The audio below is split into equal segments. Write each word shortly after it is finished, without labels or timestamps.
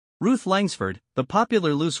Ruth Langsford, the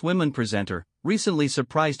popular Loose Women presenter, recently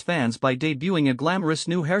surprised fans by debuting a glamorous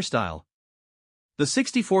new hairstyle. The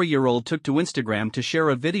 64-year-old took to Instagram to share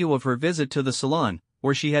a video of her visit to the salon,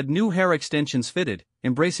 where she had new hair extensions fitted,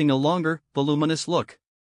 embracing a longer, voluminous look.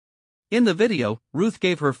 In the video, Ruth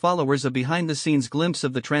gave her followers a behind-the-scenes glimpse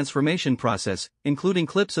of the transformation process, including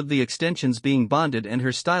clips of the extensions being bonded and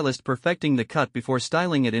her stylist perfecting the cut before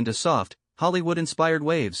styling it into soft, Hollywood-inspired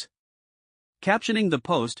waves. Captioning the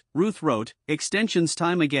post, Ruth wrote, "Extensions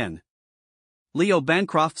time again. Leo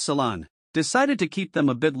Bancroft Salon. Decided to keep them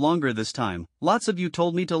a bit longer this time, lots of you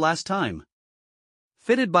told me to last time.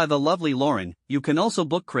 Fitted by the lovely Lauren, you can also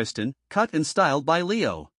book Kristen, cut and styled by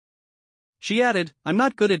Leo." She added, "I'm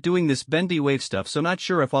not good at doing this bendy wave stuff, so not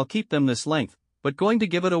sure if I'll keep them this length, but going to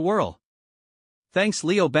give it a whirl. Thanks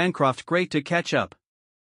Leo Bancroft, great to catch up."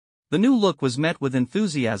 The new look was met with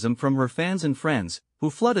enthusiasm from her fans and friends, who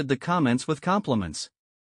flooded the comments with compliments.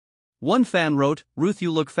 One fan wrote, "Ruth, you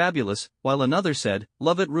look fabulous," while another said,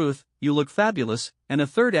 "Love it Ruth, you look fabulous," and a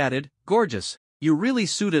third added, "Gorgeous, you really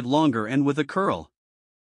suited longer and with a curl."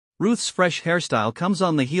 Ruth's fresh hairstyle comes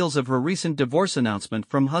on the heels of her recent divorce announcement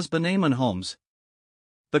from husband Eamon Holmes.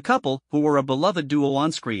 The couple, who were a beloved duo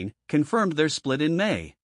on screen, confirmed their split in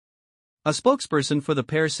May. A spokesperson for the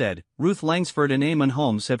pair said, "Ruth Langsford and Eamon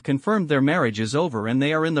Holmes have confirmed their marriage is over and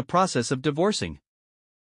they are in the process of divorcing."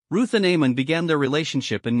 Ruth and Eamon began their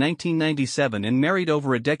relationship in 1997 and married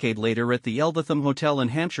over a decade later at the Elvetham Hotel in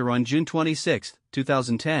Hampshire on June 26,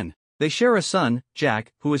 2010. They share a son,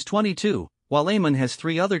 Jack, who is 22, while Eamon has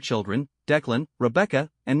 3 other children, Declan,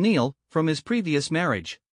 Rebecca, and Neil, from his previous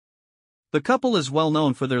marriage. The couple is well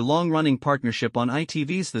known for their long-running partnership on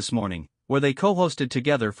ITV's This Morning, where they co-hosted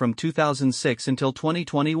together from 2006 until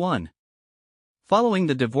 2021. Following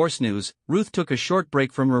the divorce news, Ruth took a short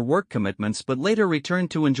break from her work commitments but later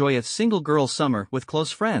returned to enjoy a single-girl summer with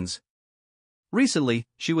close friends. Recently,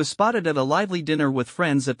 she was spotted at a lively dinner with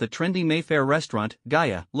friends at the trendy Mayfair restaurant,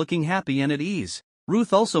 Gaia, looking happy and at ease.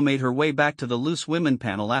 Ruth also made her way back to the Loose Women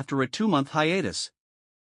panel after a 2-month hiatus.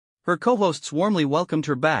 Her co-hosts warmly welcomed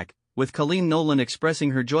her back, with Colleen Nolan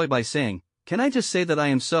expressing her joy by saying, "Can I just say that I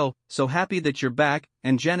am so happy that you're back,"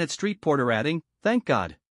 and Janet Streetporter adding, "Thank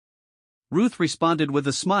God." Ruth responded with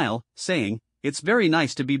a smile, saying, "It's very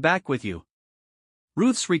nice to be back with you."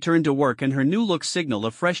 Ruth's return to work and her new look signal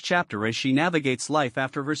a fresh chapter as she navigates life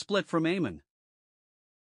after her split from Eamon.